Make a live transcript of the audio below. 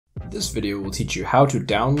This video will teach you how to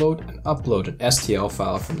download and upload an STL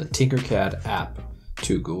file from the TinkerCAD app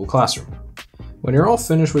to Google Classroom. When you're all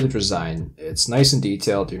finished with your design, it's nice and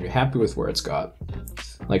detailed and you're happy with where it's got.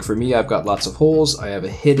 Like for me, I've got lots of holes. I have a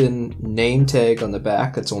hidden name tag on the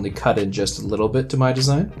back that's only cut in just a little bit to my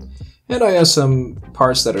design. And I have some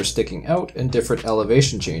parts that are sticking out and different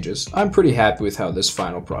elevation changes. I'm pretty happy with how this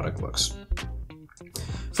final product looks.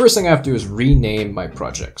 First thing I have to do is rename my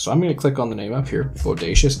project. So I'm going to click on the name up here,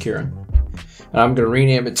 Bodacious Kieran. And I'm going to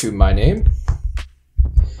rename it to my name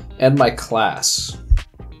and my class.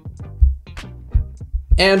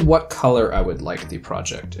 And what color I would like the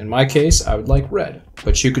project. In my case, I would like red,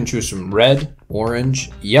 but you can choose from red, orange,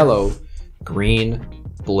 yellow, green,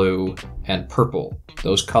 blue, and purple.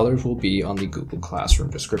 Those colors will be on the Google Classroom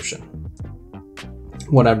description.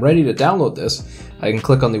 When I'm ready to download this, I can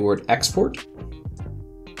click on the word export.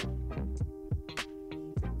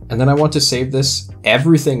 And then I want to save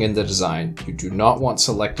everything in the design. You do not want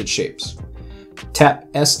selected shapes.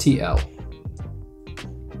 Tap STL.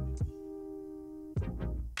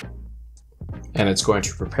 And it's going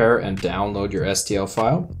to prepare and download your STL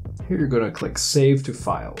file. Here you're going to click Save to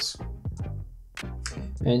Files.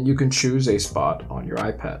 And you can choose a spot on your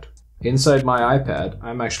iPad. Inside my iPad,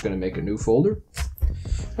 I'm actually going to make a new folder.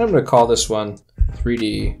 And I'm going to call this one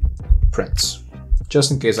 3D Prints,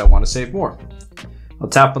 just in case I want to save more. I'll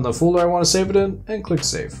tap on the folder I want to save it in and click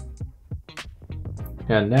Save.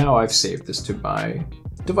 And now I've saved this to my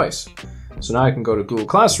device. So now I can go to Google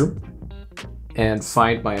Classroom and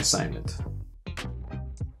find my assignment.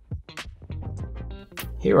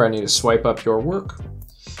 Here I need to swipe up your work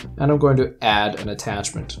and I'm going to add an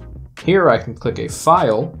attachment. Here I can click a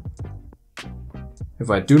file. If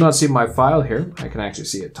I do not see my file here, I can actually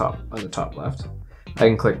see it on the top left. I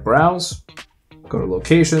can click Browse, go to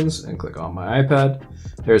Locations and click on my iPad.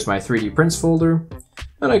 There's my 3D Prints folder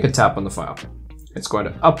and I can tap on the file. It's going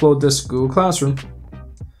to upload this to Google Classroom.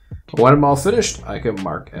 When I'm all finished, I can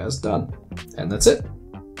mark as done. And that's it.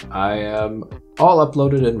 I am all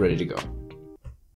uploaded and ready to go.